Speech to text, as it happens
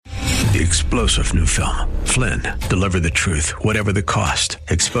the explosive new film, Flynn, Deliver the Truth, Whatever the Cost,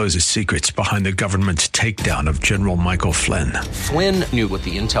 exposes secrets behind the government's takedown of General Michael Flynn. Flynn knew what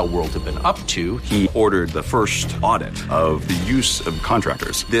the intel world had been up to. He ordered the first audit of the use of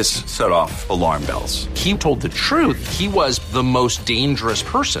contractors. This set off alarm bells. He told the truth. He was the most dangerous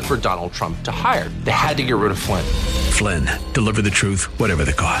person for Donald Trump to hire. They had to get rid of Flynn. Flynn, Deliver the Truth, Whatever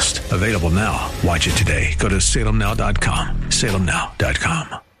the Cost. Available now. Watch it today. Go to salemnow.com.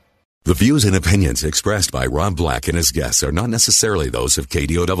 salemnow.com. The views and opinions expressed by Rob Black and his guests are not necessarily those of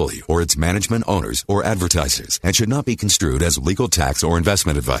KDOW or its management, owners, or advertisers and should not be construed as legal, tax, or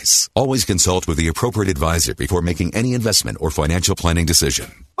investment advice. Always consult with the appropriate advisor before making any investment or financial planning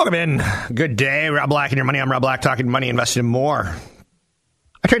decision. Welcome in. Good day. Rob Black and your money. I'm Rob Black, talking money, investing, and more.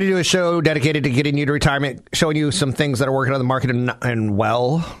 I try to do a show dedicated to getting you to retirement, showing you some things that are working on the market and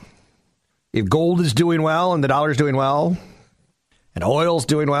well. If gold is doing well and the dollar is doing well, and oil's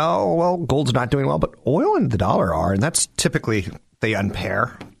doing well, gold's not doing well, but oil and the dollar are, and that's typically they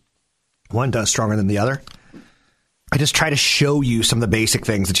unpair. One does stronger than the other. I just try to show you some of the basic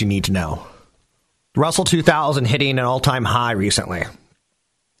things that you need to know. Russell 2000 hitting an all-time high recently.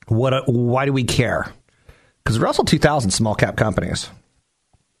 Why do we care? Because Russell 2000 small cap companies.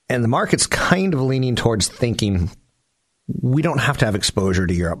 And the market's kind of leaning towards thinking we don't have to have exposure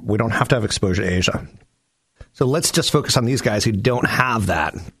to Europe. We don't have to have exposure to Asia. So let's just focus on these guys who don't have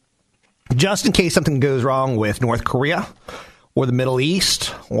that. Just in case something goes wrong with North Korea or the Middle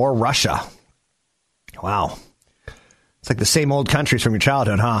East or Russia. Wow. It's like the same old countries from your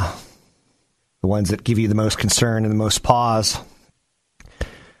childhood, huh? The ones that give you the most concern and the most pause. I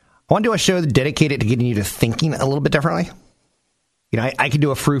want to do a show dedicated to getting you to thinking a little bit differently. You know, I could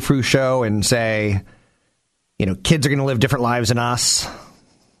do a frou-frou show and say, you know, kids are going to live different lives than us.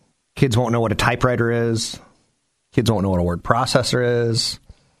 Kids won't know what a typewriter is. Kids won't know what a word processor is.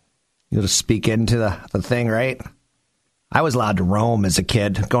 You'll just speak into the thing, right? I was allowed to roam as a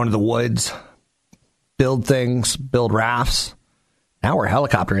kid, go into the woods, build things, build rafts. Now we're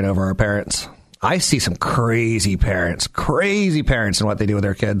helicoptering over our parents. I see some crazy parents in what they do with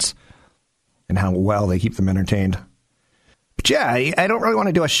their kids and how well they keep them entertained. But yeah, I don't really want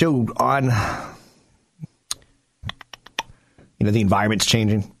to do a show on, you know, the environment's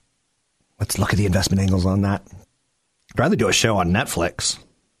changing. Let's look at the investment angles on that. I'd rather do a show on Netflix.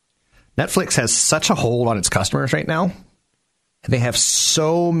 Netflix has such a hold on its customers right now. They have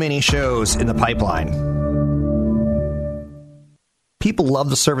so many shows in the pipeline. People love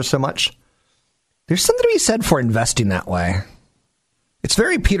the service so much. There's something to be said for investing that way. It's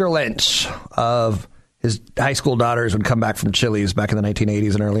very Peter Lynch of his high school daughters would come back from Chili's back in the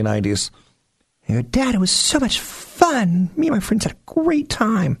 1980s and early 90s. He go, Dad, it was so much fun. Me and my friends had a great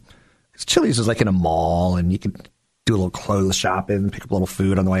time. Because Chili's was like in a mall, and you could do a little clothes shopping, pick up a little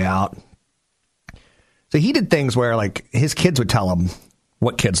food on the way out. So he did things where, like, his kids would tell him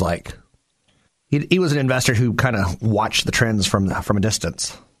what kids like. He was an investor who kind of watched the trends from a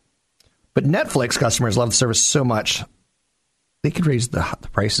distance. But Netflix customers love the service so much, they could raise the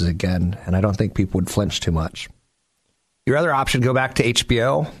prices again, and I don't think people would flinch too much. Your other option, go back to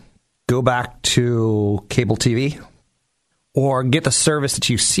HBO, go back to cable TV, or get the service that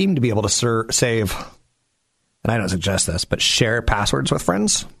you seem to be able to save, and I don't suggest this, but share passwords with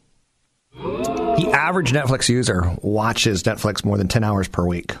friends. The average Netflix user watches Netflix more than 10 hours per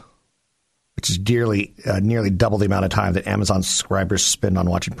week, which is nearly double the amount of time that Amazon subscribers spend on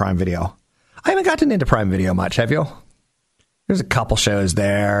watching Prime Video. I haven't gotten into Prime Video much, have you? There's a couple shows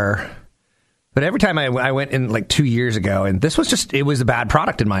there. But every time I went in like 2 years ago, and this was it was a bad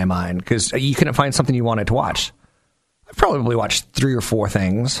product in my mind because you couldn't find something you wanted to watch. I've probably watched 3 or 4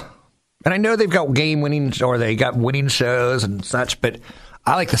 things. And I know they've got they got winning shows and such, but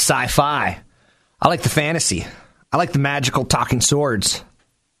I like the sci-fi. I like the fantasy. I like the magical talking swords.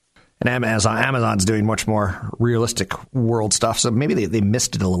 And Amazon's doing much more realistic world stuff, so maybe they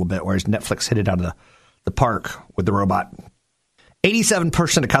missed it a little bit, whereas Netflix hit it out of the park with the robot.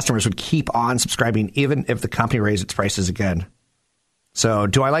 87% of customers would keep on subscribing even if the company raised its prices again. So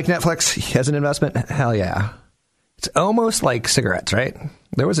do I like Netflix as an investment? Hell yeah. It's almost like cigarettes, right?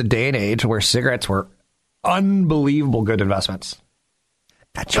 There was a day and age where cigarettes were unbelievable good investments.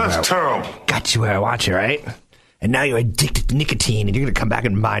 That's terrible. Got you where I want you, right? And now you're addicted to nicotine and you're going to come back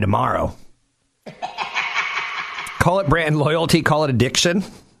and buy tomorrow. Call it brand loyalty, call it addiction.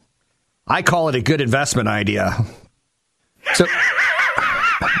 I call it a good investment idea. So,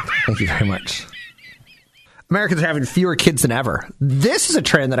 thank you very much. Americans are having fewer kids than ever. This is a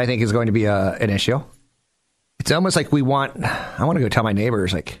trend that I think is going to be an issue. It's almost like I want to go tell my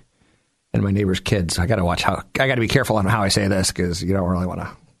neighbors, and my neighbors' kids, I got to be careful on how I say this because you don't really want to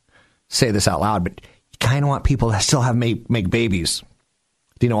say this out loud, but you kind of want people to still make babies.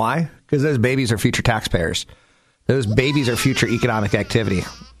 Do you know why? Because those babies are future taxpayers. Those babies are future economic activity.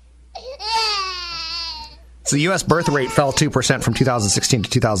 So the U.S. birth rate fell 2% from 2016 to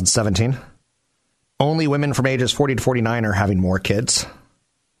 2017. Only women from ages 40 to 49 are having more kids.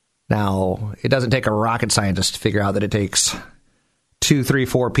 Now, it doesn't take a rocket scientist to figure out that it takes 2, 3,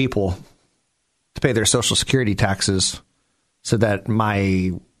 4 people to pay their Social Security taxes so that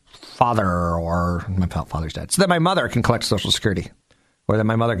my father or my father's dead, so that my mother can collect Social Security, or that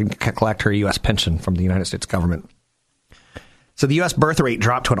my mother can collect her U.S. pension from the United States government. So the U.S. birth rate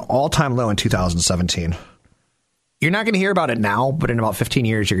dropped to an all-time low in 2017. You're not going to hear about it now, but in about 15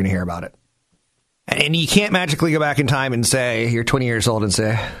 years, you're going to hear about it. And you can't magically go back in time and say, you're 20 years old and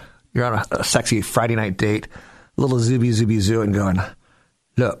say, you're on a sexy Friday night date, a little zooby zooby zoo, and going,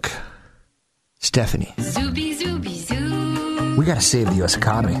 look, Stephanie, Zooby zooby zoo. we got to save the U.S.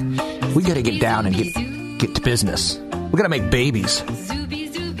 economy. We got to get down and get to business. We got to make babies.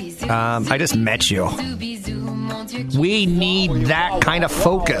 Zooby zooby zoo. I just met you. Zooby zoo, mon Dieu. We need that kind of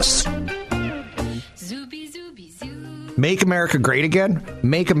focus. Zooby zooby zoo. Make America great again.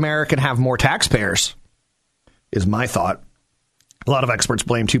 Make America have more taxpayers, is my thought. A lot of experts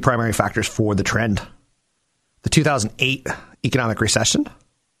blame 2 primary factors for the trend: the 2008 economic recession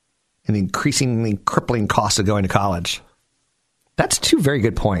and the increasingly crippling cost of going to college. That's 2 very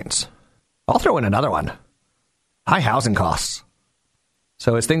good points. I'll throw in another one: high housing costs.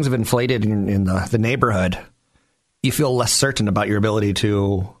 So as things have inflated in the neighborhood, you feel less certain about your ability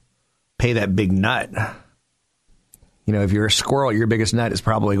to pay that big nut. You know, if you're a squirrel, your biggest nut is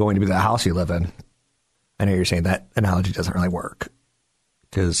probably going to be the house you live in. I know you're saying that analogy doesn't really work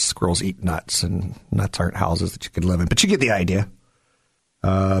because squirrels eat nuts and nuts aren't houses that you could live in, but you get the idea.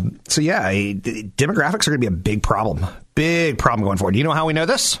 So yeah, demographics are going to be a big problem going forward. Do you know how we know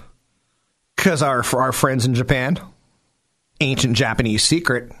this? Because our friends in Japan, ancient Japanese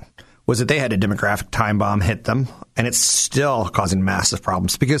secret was that they had a demographic time bomb hit them, and it's still causing massive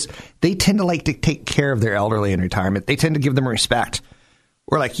problems because they tend to like to take care of their elderly in retirement. They tend to give them respect.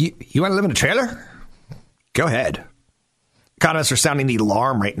 We're like, you want to live in a trailer? Go ahead. Economists are sounding the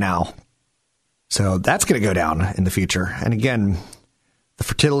alarm right now. So that's going to go down in the future. And again, the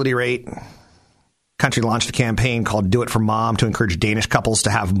fertility rate. Country launched a campaign called Do It for Mom to encourage Danish couples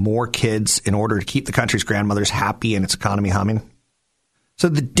to have more kids in order to keep the country's grandmothers happy and its economy humming. So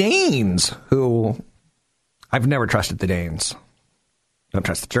the Danes, who I've never trusted the Danes. Don't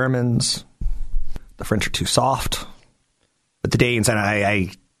trust the Germans. The French are too soft. But the Danes, and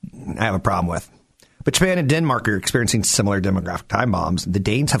I have a problem with. But Japan and Denmark are experiencing similar demographic time bombs. The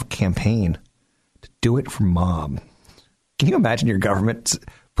Danes have a campaign to do it for mom. Can you imagine your government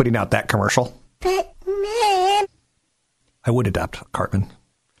putting out that commercial? I would adopt Cartman.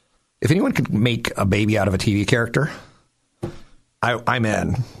 If anyone could make a baby out of a TV character, I'm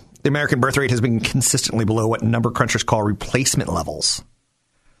in. The American birth rate has been consistently below what number crunchers call replacement levels,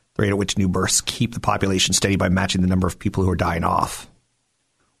 the rate at which new births keep the population steady by matching the number of people who are dying off.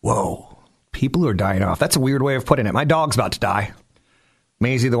 Whoa, people who are dying off. That's a weird way of putting it. My dog's about to die.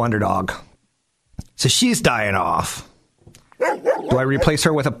 Maisie the Wonder Dog. So she's dying off. Do I replace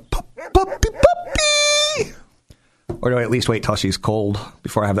her with a puppy? Or do I at least wait till she's cold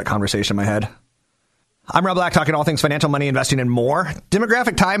before I have that conversation in my head? I'm Rob Black, talking all things financial, money, investing, and more.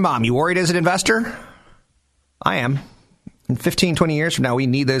 Demographic time bomb. You worried as an investor? I am. In 15, 20 years from now, we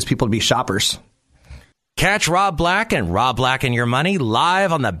need those people to be shoppers. Catch Rob Black and Rob Black and Your Money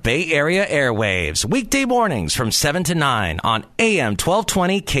live on the Bay Area airwaves, weekday mornings from 7 to 9 on AM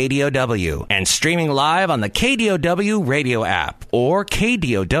 1220 KDOW and streaming live on the KDOW radio app or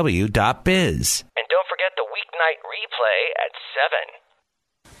KDOW.biz. And don't forget the weeknight replay at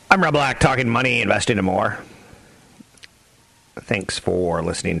 7. I'm Rob Black, talking money, investing, and more. Thanks for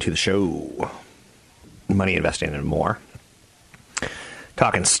listening to the show. Money, investing, and more.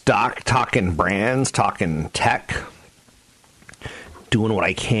 Talking stock, talking brands, talking tech. Doing what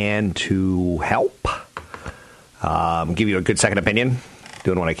I can to help. Give you a good second opinion.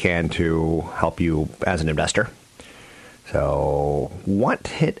 Doing what I can to help you as an investor. So, want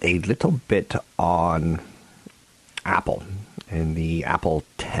to hit a little bit on Apple and the Apple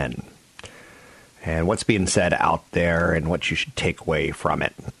 10 and what's being said out there and what you should take away from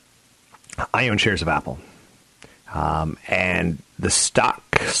it. I own shares of Apple. And the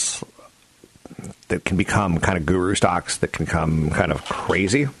stocks that can become kind of guru stocks that can become kind of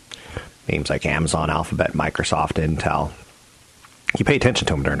crazy, names like Amazon, Alphabet, Microsoft, Intel, you pay attention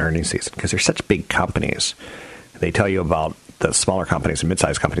to them during earnings season because they're such big companies. They tell you about the smaller companies and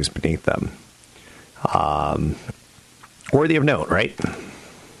mid-sized companies beneath them. Worthy of note, right?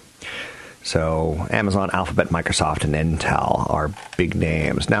 So Amazon, Alphabet, Microsoft, and Intel are big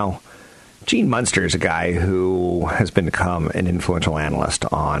names. Now, Gene Munster is a guy who has become an influential analyst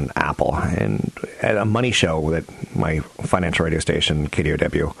on Apple. And at a money show that my financial radio station,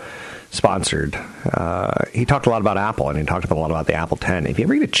 KDOW, sponsored, he talked a lot about Apple, and he talked a lot about the Apple 10. If you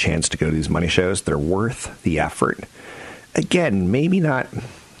ever get a chance to go to these money shows, they're worth the effort. Again, maybe not,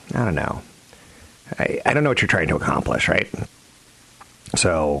 I don't know. I don't know what you're trying to accomplish, right?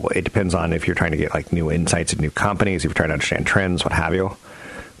 So it depends on if you're trying to get like new insights in new companies, if you're trying to understand trends, what have you.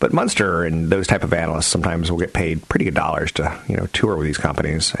 But Munster and those type of analysts sometimes will get paid pretty good dollars to, tour with these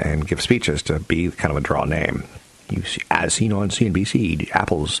companies and give speeches to be kind of a draw name. As seen on CNBC,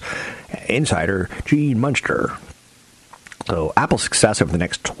 Apple's insider, Gene Munster. So Apple's success over the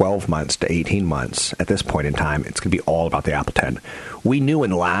next 12 months to 18 months, at this point in time, it's going to be all about the Apple 10. We knew in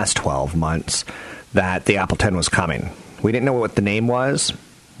the last 12 months that the Apple 10 was coming. We didn't know what the name was.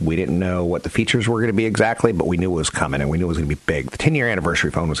 We didn't know what the features were going to be exactly, but we knew it was coming, and we knew it was going to be big. The 10-year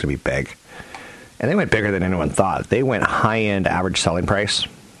anniversary phone was going to be big. And they went bigger than anyone thought. They went high-end average selling price,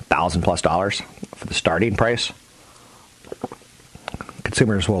 $1,000+ for the starting price.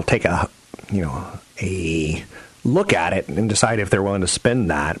 Consumers will take a look at it and decide if they're willing to spend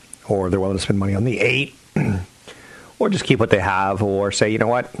that, or they're willing to spend money on the 8, or just keep what they have, or say, you know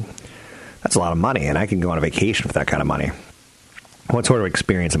what, that's a lot of money, and I can go on a vacation for that kind of money. What sort of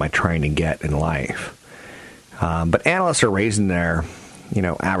experience am I trying to get in life? But analysts are raising their,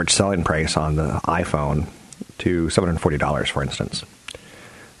 average selling price on the iPhone to $740, for instance.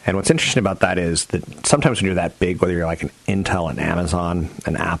 And what's interesting about that is that sometimes when you're that big, whether you're like an Intel, an Amazon,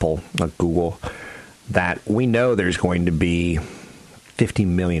 an Apple, a Google, that we know there's going to be 50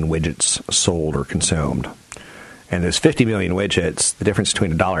 million widgets sold or consumed. And those 50 million widgets, the difference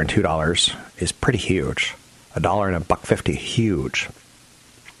between $1 and $2 is pretty huge. $1 and $1.50, huge.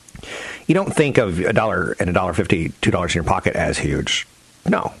 You don't think of $1 and $1.50, $2 in your pocket as huge.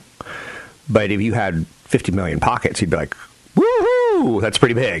 No. But if you had 50 million pockets, you'd be like, woohoo, that's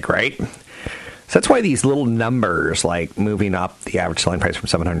pretty big, right? So that's why these little numbers, like moving up the average selling price from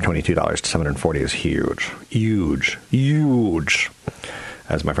 $722 to $740 is huge. Huge. Huge.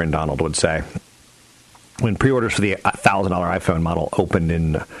 As my friend Donald would say. When pre-orders for the $1,000 iPhone model opened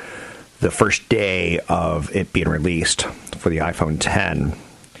in the first day of it being released for the iPhone 10,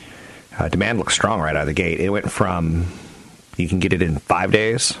 demand looked strong right out of the gate. It went from, you can get it in 5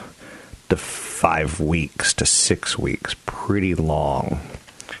 days, to 5 weeks, to 6 weeks. Pretty long.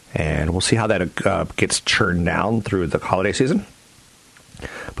 And we'll see how that gets churned down through the holiday season.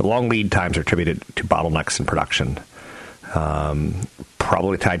 But long lead times are attributed to bottlenecks in production.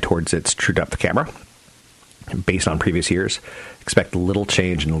 Probably tied towards its true depth camera. Based on previous years, expect little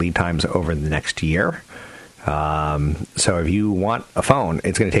change in lead times over the next year. So if you want a phone,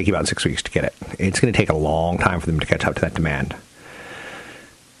 it's going to take you about 6 weeks to get it. It's going to take a long time for them to catch up to that demand.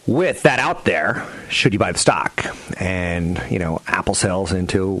 With that out there, should you buy the stock? And, Apple sells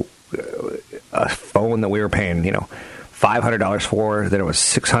into a phone that we were paying, $500 for, then it was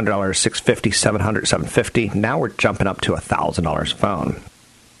 $600, $650, $700, $750. Now we're jumping up to $1,000 a phone.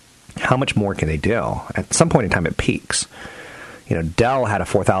 How much more can they do? At some point in time, it peaks. Dell had a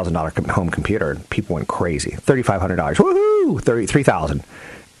 $4,000 home computer, and people went crazy. $3,500, woohoo! $3,000,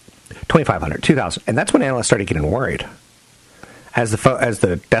 $2,500, $2,000, and that's when analysts started getting worried. As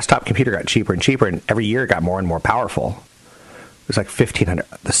the desktop computer got cheaper and cheaper, and every year it got more and more powerful. It was like $1,500,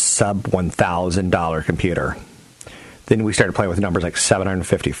 the sub $1,000 computer. Then we started playing with numbers like $750,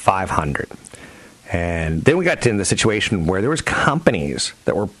 $500. And then we got in the situation where there was companies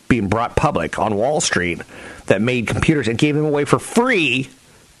that were being brought public on Wall Street that made computers and gave them away for free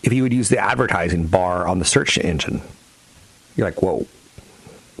if you would use the advertising bar on the search engine. You're like, whoa.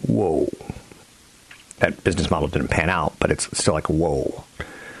 That business model didn't pan out, but it's still like, whoa.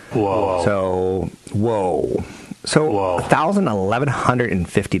 So $1,000,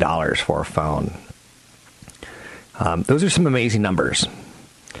 $1,150 for a phone. Those are some amazing numbers.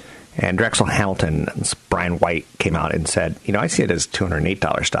 And Drexel Hamilton's Brian White came out and said, I see it as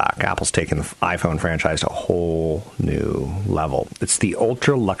 $208 stock. Apple's taken the iPhone franchise to a whole new level. It's the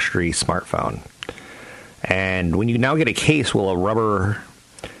ultra-luxury smartphone. And when you now get a case, will a rubber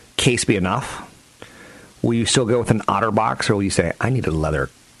case be enough? Will you still go with an OtterBox, or will you say, I need a leather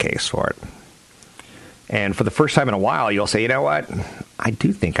case for it? And for the first time in a while, you'll say, you know what? I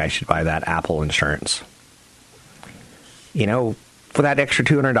do think I should buy that Apple insurance. For that extra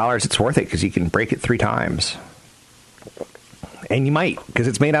 $200, it's worth it because you can break it 3 times. And you might, because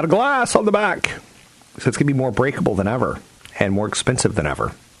it's made out of glass on the back. So it's going to be more breakable than ever and more expensive than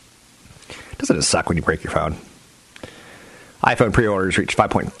ever. Doesn't it suck when you break your phone? iPhone pre-orders reached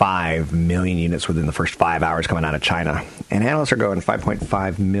 5.5 million units within the first 5 hours coming out of China. And analysts are going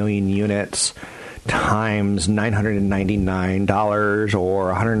 5.5 million units times $999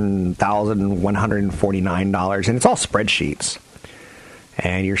 or $100,149. And it's all spreadsheets.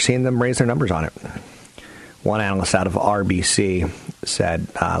 And you're seeing them raise their numbers on it. One analyst out of RBC said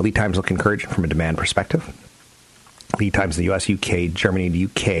lead times look encouraging from a demand perspective. Lead times in the U.S., U.K., Germany,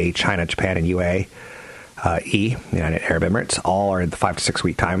 UK, China, Japan, and UAE, United Arab Emirates, all are in the 5 to 6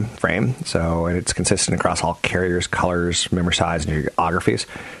 week time frame. So, and it's consistent across all carriers, colors, memory size, and geographies.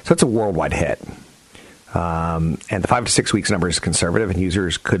 So it's a worldwide hit. And the 5 to 6 weeks number is conservative, and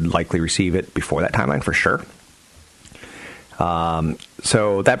users could likely receive it before that timeline for sure.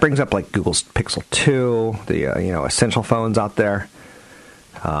 So that brings up like Google's Pixel 2, the essential phones out there.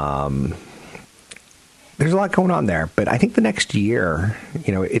 There's a lot going on there, but I think the next year,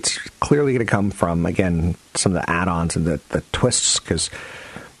 it's clearly going to come from, again, some of the add-ons and the twists, because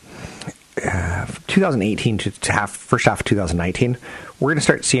 2018 to first half of 2019, we're going to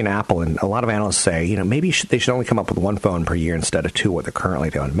start seeing Apple, and a lot of analysts say, maybe they should only come up with one phone per year instead of two, what they're currently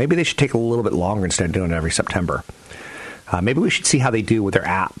doing. Maybe they should take a little bit longer instead of doing it every September. Maybe we should see how they do with their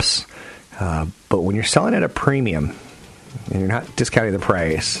apps. But when you're selling at a premium, and you're not discounting the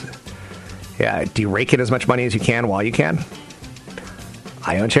price, do you rake in as much money as you can while you can?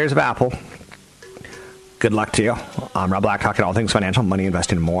 I own shares of Apple. Good luck to you. I'm Rob Black, talking all things financial, money,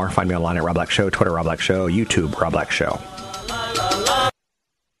 investing, and more. Find me online at Rob Black Show, Twitter, Rob Black Show, YouTube, Rob Black Show.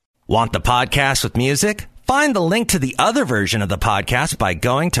 Want the podcast with music? Find the link to the other version of the podcast by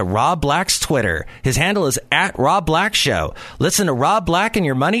going to Rob Black's Twitter. His handle is at Rob Black Show. Listen to Rob Black and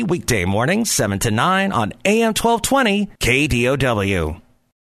Your Money weekday mornings, 7 to 9 on AM 1220 KDOW.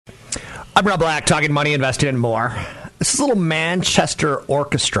 I'm Rob Black, talking money, investing, and more. This is a little Manchester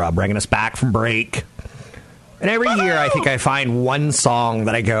Orchestra bringing us back from break. And every year I think I find one song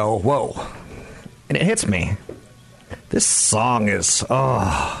that I go, whoa, and it hits me. This song is,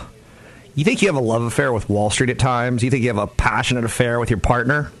 You think you have a love affair with Wall Street at times? You think you have a passionate affair with your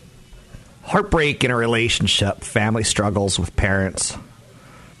partner? Heartbreak in a relationship, family struggles with parents.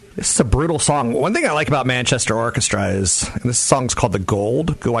 This is a brutal song. One thing I like about Manchester Orchestra is, and this song's called The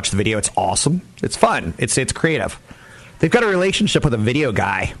Gold. Go watch the video. It's awesome. It's fun. It's creative. They've got a relationship with a video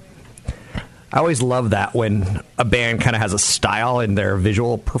guy. I always love that when a band kind of has a style in their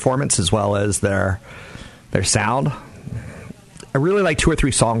visual performance as well as their sound. I really like 2 or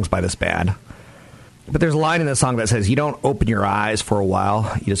 3 songs by this band. But there's a line in this song that says, you don't open your eyes for a while,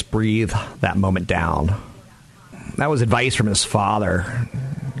 you just breathe that moment down. That was advice from his father.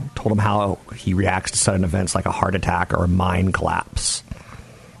 Told him how he reacts to sudden events like a heart attack or a mind collapse.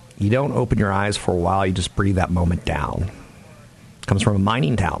 You don't open your eyes for a while, you just breathe that moment down. Comes from a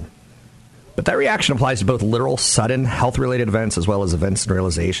mining town. But that reaction applies to both literal, sudden, health-related events as well as events and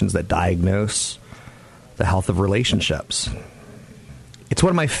realizations that diagnose the health of relationships. It's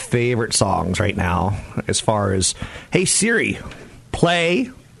one of my favorite songs right now as far as, hey, Siri, play.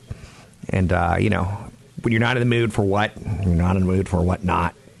 And, when you're not in the mood for what, you're not in the mood for what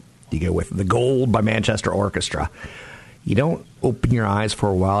not. You go with The Gold by Manchester Orchestra. You don't open your eyes for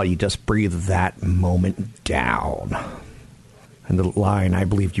a while, you just breathe that moment down. And the line, I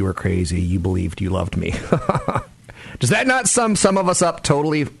believed you were crazy, you believed you loved me. Does that not sum some of us up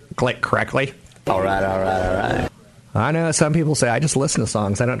totally correctly? All right. I know some people say, I just listen to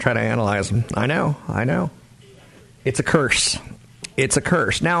songs, I don't try to analyze them. I know. It's a curse.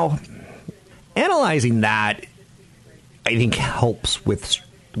 Now, analyzing that, I think, helps with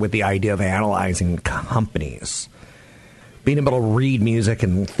the idea of analyzing companies. Being able to read music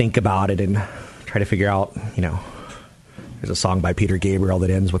and think about it and try to figure out, there's a song by Peter Gabriel that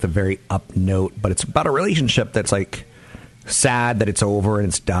ends with a very up note, but it's about a relationship that's like sad that it's over and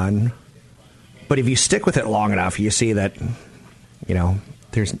it's done. But if you stick with it long enough, you see that,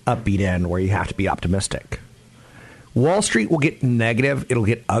 there's an upbeat end where you have to be optimistic. Wall Street will get negative. It'll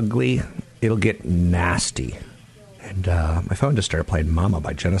get ugly. It'll get nasty. And my phone just started playing Mama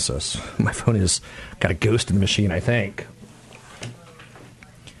by Genesis. My phone has got a ghost in the machine, I think.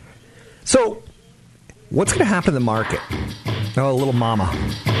 So, what's going to happen in the market? Oh, little Mama.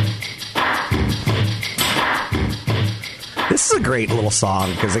 This is a great little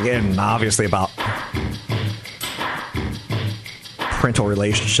song because, again, obviously about parental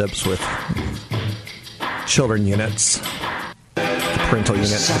relationships with children units. The parental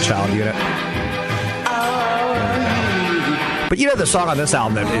unit, the child unit. But the song on this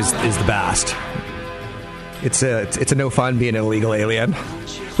album is the best. It's a no fun being an illegal alien,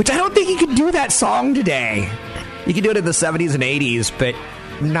 which I don't think you could do that song today. You could do it in the 70s and 80s, but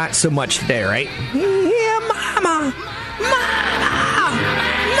not so much today, right? Yeah, Mama. Mama!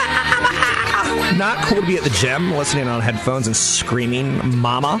 Not cool to be at the gym listening on headphones and screaming,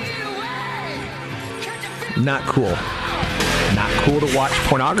 Mama. Not cool. Not cool to watch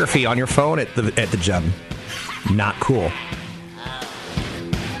pornography on your phone at the gym. Not cool.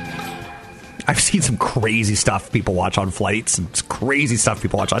 I've seen some crazy stuff people watch on flights, some crazy stuff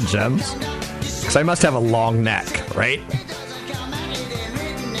people watch on gyms. So I must have a long neck, right?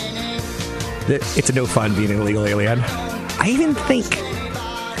 It's a no fun being an illegal alien. I even think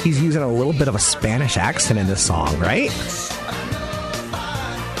he's using a little bit of a Spanish accent in this song, right?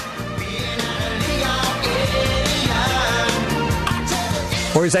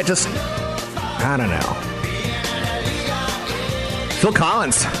 Or is that just, I don't know. Phil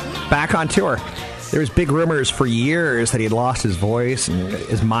Collins, back on tour. There was big rumors for years that he had lost his voice and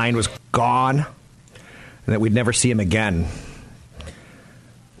his mind was gone and that we'd never see him again.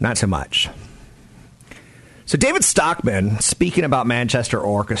 Not so much. So David Stockman, speaking about Manchester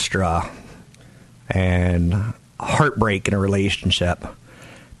Orchestra and heartbreak in a relationship,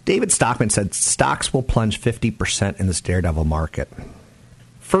 David Stockman said stocks will plunge 50% in this daredevil market.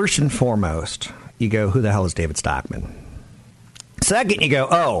 First and foremost, you go, who the hell is David Stockman? Second, you go,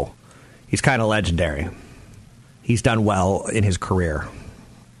 oh, he's kind of legendary. He's done well in his career.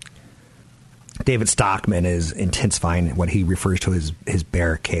 David Stockman is intensifying what he refers to as his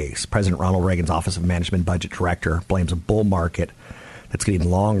bear case. President Ronald Reagan's Office of Management Budget Director blames a bull market that's getting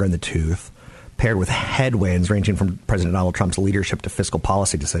longer in the tooth, paired with headwinds ranging from President Donald Trump's leadership to fiscal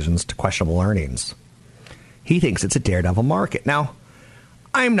policy decisions to questionable earnings. He thinks it's a daredevil market. Now,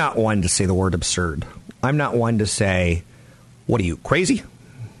 I'm not one to say the word absurd. I'm not one to say, what are you, crazy?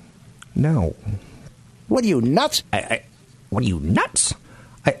 No. What are you, nuts? What are you, nuts?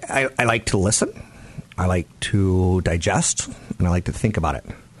 I like to listen. I like to digest. And I like to think about it.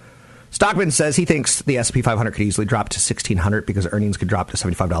 Stockman says he thinks the S&P 500 could easily drop to 1,600 because earnings could drop to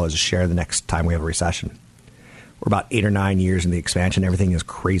 $75 a share the next time we have a recession. We're about 8 or 9 years in the expansion. Everything is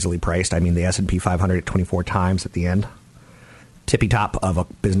crazily priced. I mean, the S&P 500 at 24 times at the end. Tippy top of a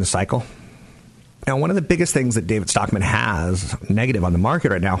business cycle. Now, one of the biggest things that David Stockman has negative on the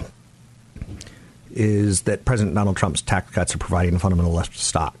market right now is that President Donald Trump's tax cuts are providing a fundamental lift to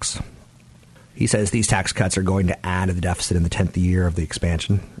stocks. He says these tax cuts are going to add to the deficit in the 10th year of the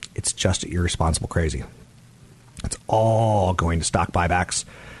expansion. It's just irresponsible crazy. It's all going to stock buybacks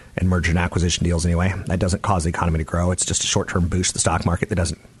and merger and acquisition deals anyway. That doesn't cause the economy to grow. It's just a short-term boost to the stock market that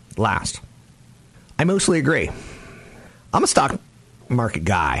doesn't last. I mostly agree. I'm a stock market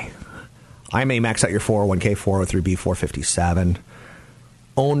guy. I may max out your 401k, 403b, 457.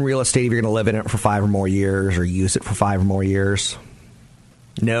 Own real estate if you're going to live in it for 5 or more years or use it for 5 or more years.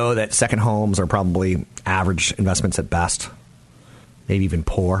 Know that second homes are probably average investments at best, maybe even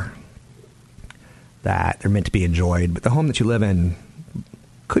poor. That they're meant to be enjoyed, but the home that you live in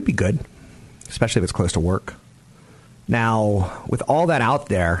could be good, especially if it's close to work. Now, with all that out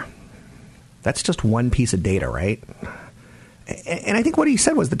there, that's just one piece of data, right? And I think what he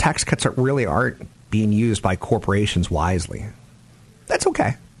said was the tax cuts really aren't being used by corporations wisely. That's okay.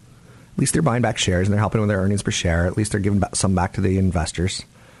 At least they're buying back shares and they're helping with their earnings per share. At least they're giving some back to the investors.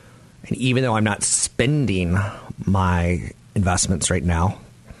 And even though I'm not spending my investments right now,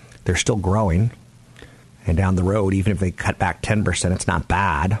 they're still growing. And down the road, even if they cut back 10%, it's not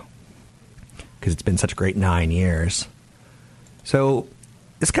bad because it's been such a great 9 years. So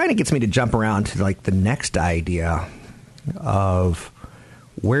this kind of gets me to jump around to like the next idea of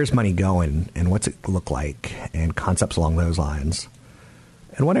where's money going and what's it look like and concepts along those lines.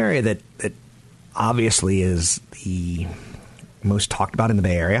 And one area that obviously is the most talked about in the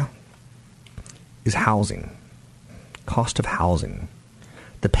Bay Area is housing. Cost of housing.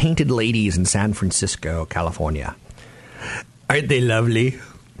 The painted ladies in San Francisco, California. Aren't they lovely?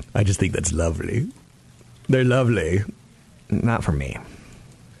 I just think that's lovely. They're lovely. Not for me.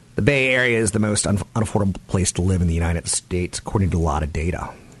 The Bay Area is the most unaffordable place to live in the United States, according to a lot of data.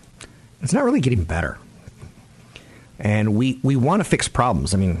 It's not really getting better. And we want to fix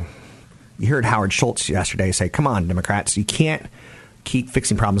problems. I mean, you heard Howard Schultz yesterday say, come on, Democrats, you can't keep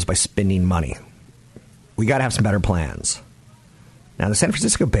fixing problems by spending money. We got to have some better plans. Now, the San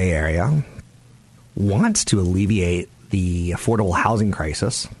Francisco Bay Area wants to alleviate the affordable housing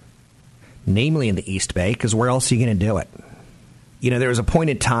crisis, namely in the East Bay, because where else are you going to do it? You know, there was a point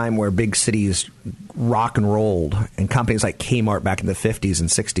in time where big cities rock and rolled, and companies like Kmart back in the 50s and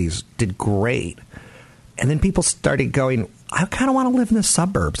 60s did great. And then people started going, I kind of want to live in the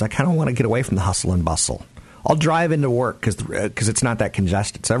suburbs. I kind of want to get away from the hustle and bustle. I'll drive into work because it's not that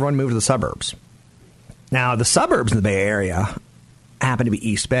congested. So everyone moved to the suburbs. Now, the suburbs in the Bay Area happen to be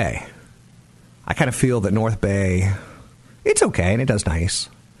East Bay. I kind of feel that North Bay It's okay, and it does nice.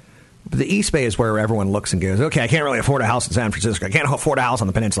 But the East Bay is where everyone looks and goes, okay, I can't really afford a house in San Francisco. I can't afford a house on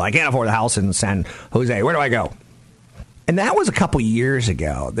the peninsula. I can't afford a house in San Jose. Where do I go? And that was a couple years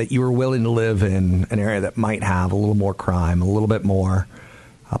ago that you were willing to live in an area that might have a little more crime, a little bit more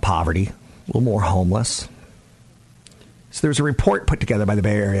poverty, a little more homeless. So there was a report put together by the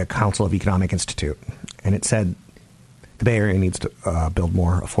Bay Area Council of Economic Institute, and it said the Bay Area needs to build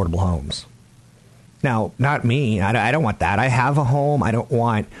more affordable homes. Now, not me. I don't want that. I have a home. I don't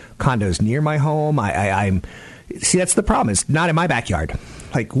want condos near my home. I'm see, that's the problem. It's not in my backyard.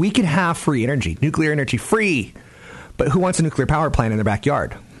 Like, we can have free energy, nuclear energy free, but who wants a nuclear power plant in their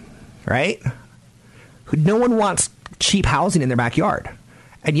backyard, right? No one wants cheap housing in their backyard.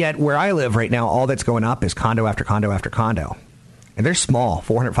 And yet, where I live right now, all that's going up is condo after condo after condo. And they're small,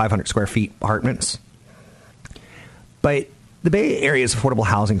 400, 500 square feet apartments. But the Bay Area's affordable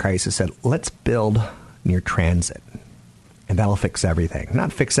housing crisis said, let's build near transit, and that'll fix everything.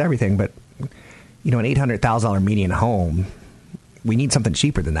 Not fix everything, but, you know, an $800,000 median home, we need something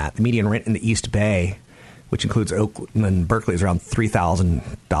cheaper than that. The median rent in the East Bay, which includes Oakland and Berkeley, is around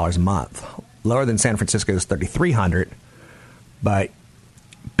 $3,000 a month. Lower than San Francisco's $3,300, but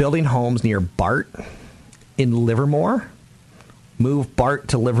building homes near BART in Livermore, move BART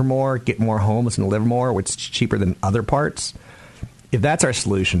to Livermore, get more homes in Livermore, which is cheaper than other parts. If that's our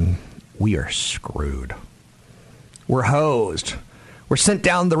solution, we are screwed. We're hosed. We're sent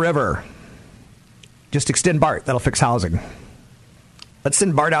down the river. Just extend BART. That'll fix housing. Let's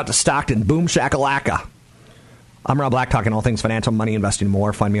send BART out to Stockton. Boom shakalaka. I'm Rob Black, talking all things financial, money, investing, and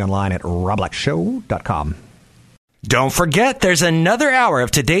more. Find me online at robblackshow.com. Don't forget, there's another hour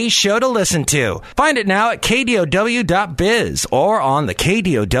of today's show to listen to. Find it now at KDOW.biz or on the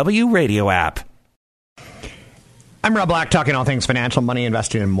KDOW radio app. I'm Rob Black, talking all things financial, money,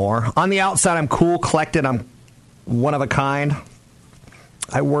 investing, and more. On the outside, I'm cool, collected. I'm one of a kind.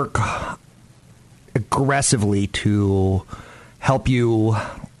 I work aggressively to help you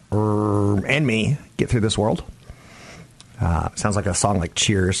and me get through this world. Sounds like a song like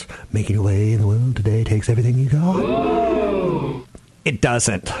Cheers. Making your way in the world today takes everything you got. Whoa. It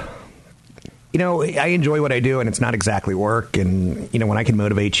doesn't. You know, I enjoy what I do, and it's not exactly work. And, you know, when I can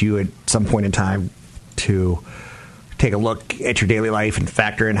motivate you at some point in time to take a look at your daily life and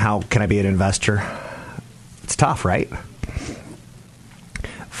factor in how can I be an investor, it's tough, right?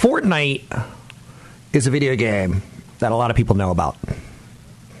 Fortnite is a video game that a lot of people know about.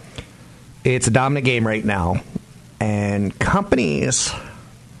 It's a dominant game right now, and companies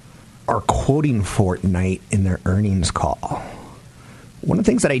are quoting Fortnite in their earnings call. One of the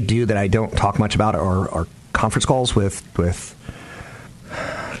things that I do that I don't talk much about are conference calls with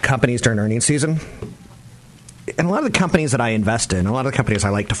companies during earnings season. And a lot of the companies that I invest in, a lot of the companies I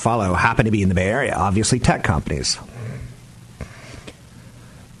like to follow happen to be in the Bay Area, obviously tech companies.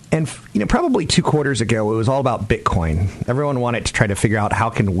 And, you know, probably 2 quarters ago, it was all about Bitcoin. Everyone wanted to try to figure out how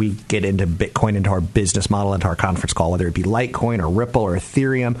can we get into Bitcoin, into our business model, into our conference call, whether it be Litecoin or Ripple or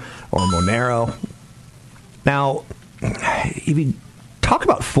Ethereum or Monero. Now, if you talk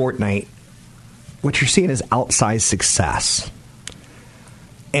about Fortnite, what you're seeing is outsized success.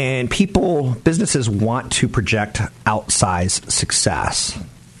 And businesses want to project outsized success.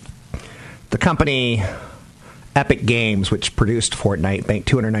 The company Epic Games, which produced Fortnite, banked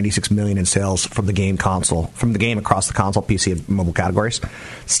 $296 million in sales from the game across the console, PC, and mobile categories.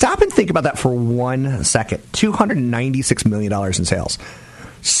 Stop and think about that for 1 second. $296 million in sales.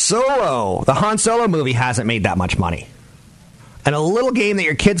 Solo, the Han Solo movie, hasn't made that much money. And a little game that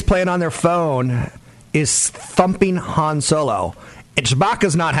your kid's playing on their phone is thumping Han Solo. And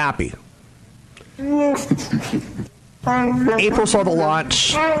Chewbacca's not happy. April saw the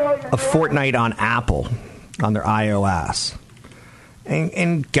launch of Fortnite on Apple, on their iOS.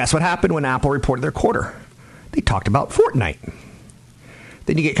 And guess what happened when Apple reported their quarter? They talked about Fortnite.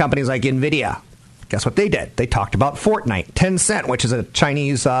 Then you get companies like NVIDIA. Guess what they did? They talked about Fortnite. Tencent, which is a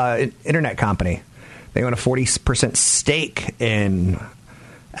Chinese internet company. They own a 40% stake in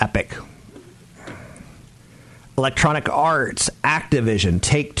Epic. Electronic Arts, Activision,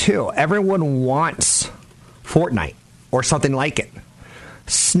 Take-Two. Everyone wants Fortnite or something like it.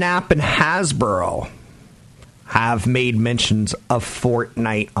 Snap and Hasbro have made mentions of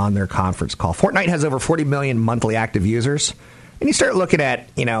Fortnite on their conference call. Fortnite has over 40 million monthly active users. And you start looking at,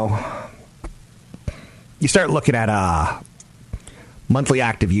 monthly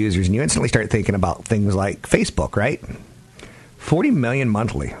active users, and you instantly start thinking about things like Facebook, right? 40 million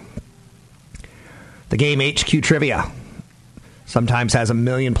monthly. The game HQ Trivia sometimes has 1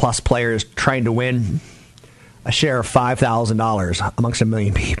 million plus players trying to win a share of $5,000 amongst 1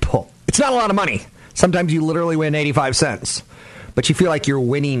 million people. It's not a lot of money. Sometimes you literally win 85 cents, but you feel like you're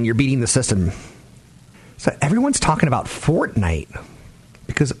winning, you're beating the system. So everyone's talking about Fortnite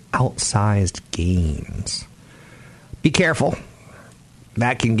because of outsized gains. Be careful.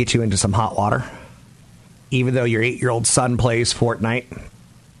 That can get you into some hot water. Even though your 8-year-old son plays Fortnite,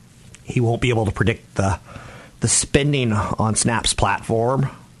 he won't be able to predict the spending on Snap's platform.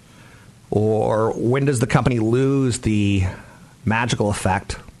 Or when does the company lose the magical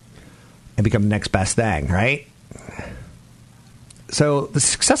effect and become the next best thing, right? So the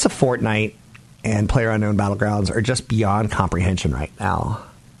success of Fortnite and PlayerUnknown Battlegrounds are just beyond comprehension right now.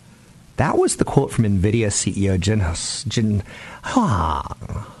 That was the quote from NVIDIA CEO Jin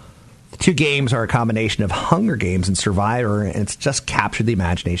Huang. The two games are a combination of Hunger Games and Survivor, and it's just captured the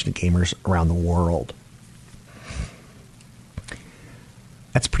imagination of gamers around the world.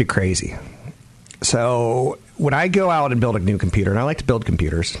 That's pretty crazy. So when I go out and build a new computer, and I like to build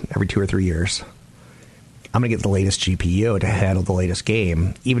computers every 2 or 3 years, I'm going to get the latest GPU to handle the latest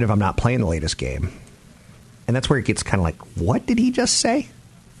game, even if I'm not playing the latest game. And that's where it gets kind of like, what did he just say?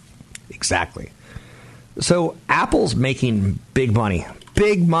 Exactly. So Apple's making big money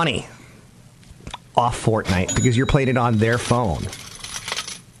off Fortnite because you're playing it on their phone.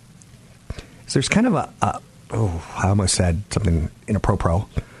 So there's kind of I almost said something inappropriate.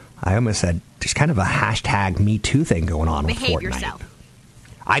 I almost said there's kind of a hashtag Me Too thing going on with Fortnite. Behave yourself.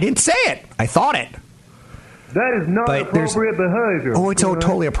 I didn't say it. I thought it. That is not appropriate behavior. Oh, it's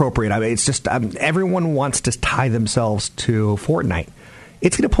totally appropriate. I mean, it's just everyone wants to tie themselves to Fortnite.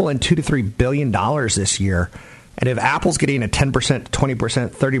 It's going to pull in $2 to $3 billion this year. And if Apple's getting a 10%, 20%,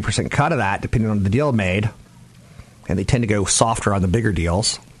 30% cut of that, depending on the deal made, and they tend to go softer on the bigger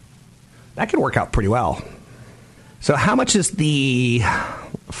deals, that could work out pretty well. So how much is the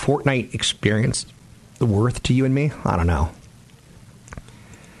Fortnite experience worth to you and me? I don't know.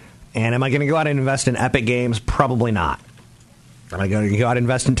 And am I going to go out and invest in Epic Games? Probably not. Am I going to go out and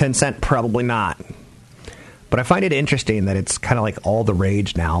invest in Tencent? Probably not. But I find it interesting that it's kind of like all the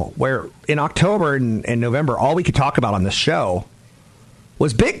rage now, where in October and November, all we could talk about on the show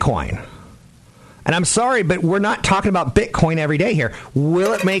was Bitcoin. And I'm sorry, but we're not talking about Bitcoin every day here.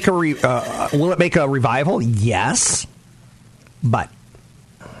 Will it make a revival? Yes. But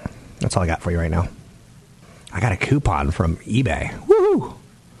that's all I got for you right now. I got a coupon from eBay. Woohoo!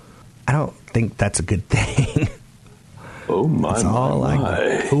 I don't think that's a good thing. Oh, my, that's all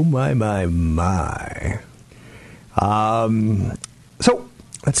my. Oh, my. So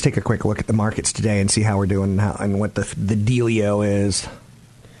let's take a quick look at the markets today and see how we're doing and what the dealio is.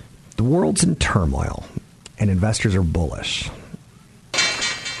 The world's in turmoil, and investors are bullish.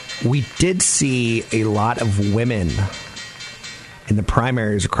 We did see a lot of women in the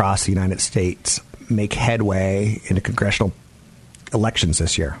primaries across the United States make headway into congressional elections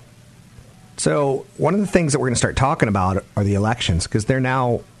this year. So one of the things that we're going to start talking about are the elections, because they're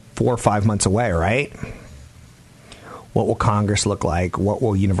now 4 or 5 months away, right? What will Congress look like? What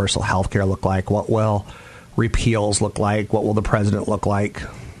will universal health care look like? What will repeals look like? What will the president look like?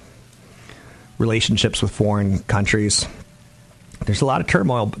 Relationships with foreign countries. There's a lot of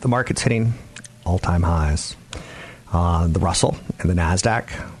turmoil, but the market's hitting all-time highs. The Russell and the NASDAQ,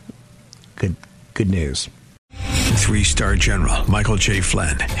 good news. 3-star General Michael J.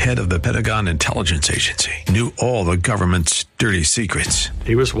 Flynn, head of the Pentagon Intelligence Agency, knew all the government's dirty secrets.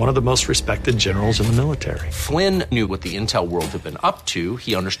 He was one of the most respected generals in the military. Flynn knew what the intel world had been up to.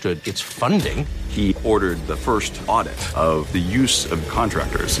 He understood its funding. He ordered the first audit of the use of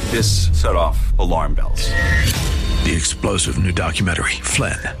contractors. This set off alarm bells. The explosive new documentary,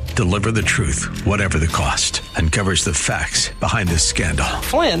 Flynn, Deliver the Truth, Whatever the Cost, uncovers the facts behind this scandal.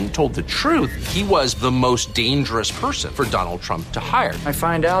 Flynn told the truth. He was the most dangerous person for Donald Trump to hire. I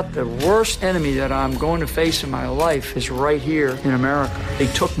find out the worst enemy that I'm going to face in my life is right here in America. They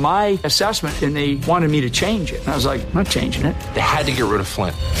took my assessment and they wanted me to change it. And I was like, I'm not changing it. They had to get rid of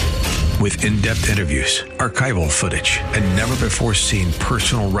Flynn. With in-depth interviews, archival footage, and never-before-seen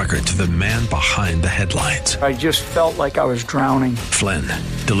personal records of the man behind the headlines. I just felt like I was drowning. Flynn,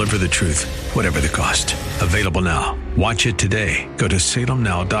 Deliver the Truth, Whatever the Cost. Available now. Watch it today. Go to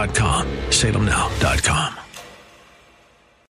salemnow.com. salemnow.com.